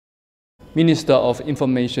Minister of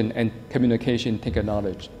Information and Communication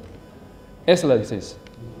Technology, Excellencies,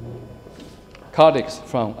 colleagues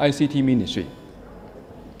from ICT Ministry,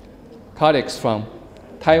 colleagues from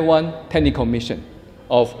Taiwan Technical Mission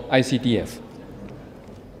of ICDF,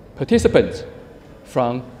 participants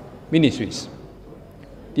from ministries,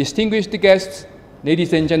 distinguished guests,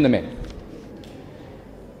 ladies and gentlemen.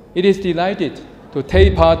 It is delighted to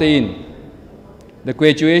take part in the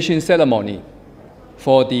graduation ceremony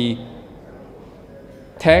for the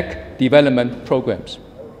Tech Development Programs.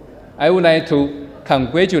 I would like to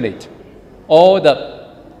congratulate all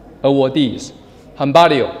the awardees.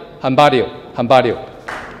 Hambalyo, Hambalyo, Hambalyo.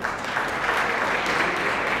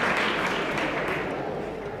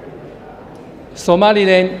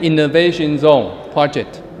 Somaliland Innovation Zone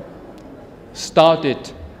project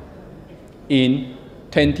started in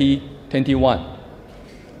 2021.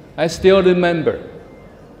 I still remember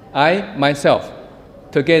I myself,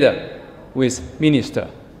 together with Minister,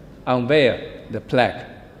 unveiled the flag.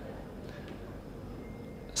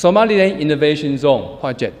 Somaliland Innovation Zone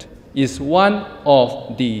project is one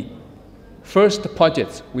of the first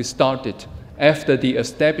projects we started after the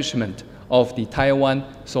establishment of the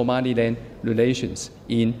Taiwan-Somaliland relations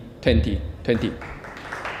in 2020.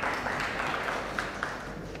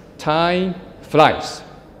 Time flies,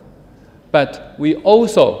 but we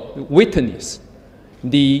also witness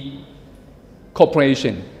the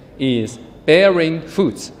cooperation is bearing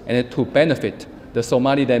fruits and to benefit the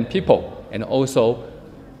Somaliland people and also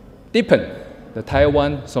deepen the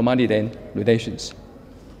Taiwan-Somaliland relations.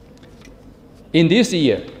 In this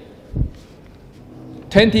year,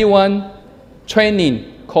 21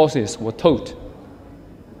 training courses were taught,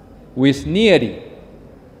 with nearly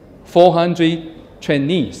 400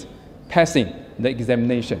 trainees passing the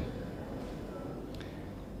examination.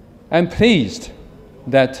 I'm pleased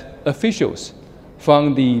that officials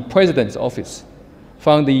from the President's office,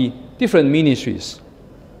 from the different ministries,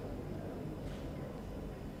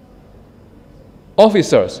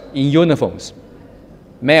 officers in uniforms,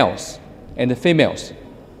 males and females,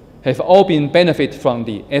 have all been benefit from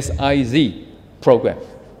the SIZ program.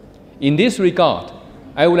 In this regard,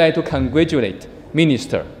 I would like to congratulate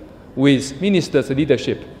Minister with Minister's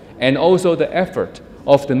leadership and also the effort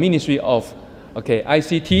of the Ministry of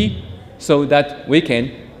ICT so that we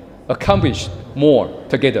can accomplish more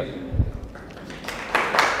together.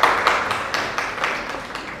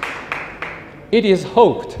 It is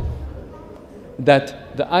hoped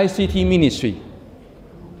that the ICT Ministry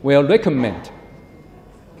will recommend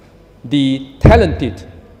the talented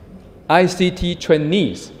ICT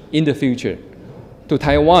trainees in the future to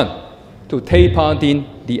Taiwan to take part in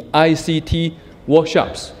the ICT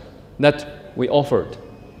workshops that we offered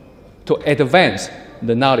to advance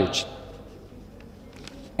the knowledge.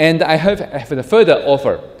 And I have a further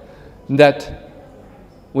offer that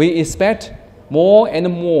we expect more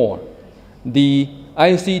and more the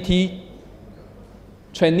ICT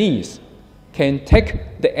trainees can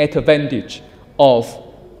take the advantage of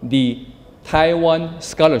the Taiwan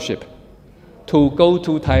scholarship to go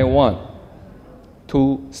to Taiwan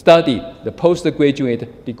to study the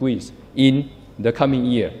postgraduate degrees in the coming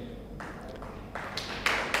year.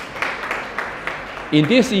 In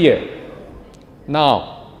this year,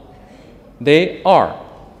 now, there are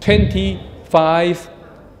 25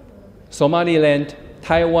 Somaliland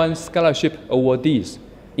Taiwan Scholarship awardees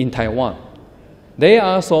in Taiwan. They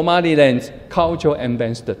are Somaliland's cultural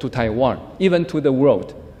ambassador to Taiwan, even to the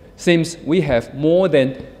world, since we have more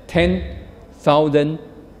than 10,000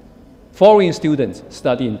 foreign students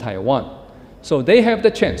study in Taiwan. So they have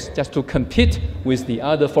the chance just to compete with the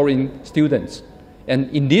other foreign students. And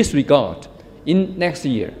in this regard, in next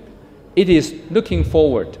year, it is looking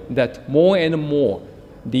forward that more and more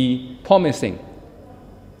the promising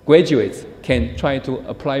graduates can try to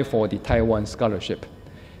apply for the Taiwan scholarship.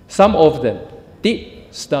 Some of them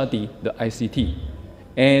did study the ICT,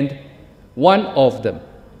 and one of them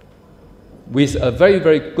with a very,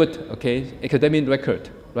 very good academic record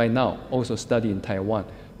right now also study in Taiwan,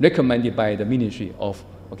 recommended by the Ministry of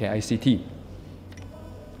ICT.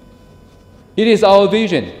 It is our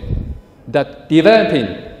vision that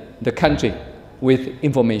developing the country with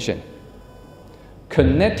information,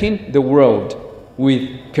 connecting the world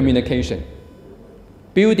with communication,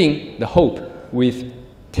 building the hope with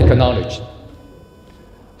technology.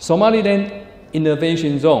 Somaliland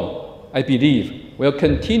Innovation Zone, I believe, will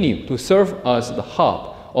continue to serve as the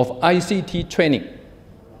hub of ICT training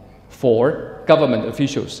for government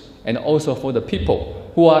officials and also for the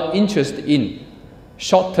people who are interested in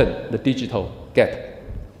shorten the digital gap.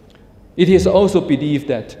 It is also believed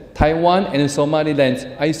that Taiwan and Somaliland's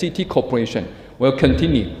ICT cooperation will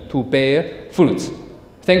continue to bear fruits.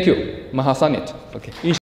 Thank you. Mahasanit. Okay.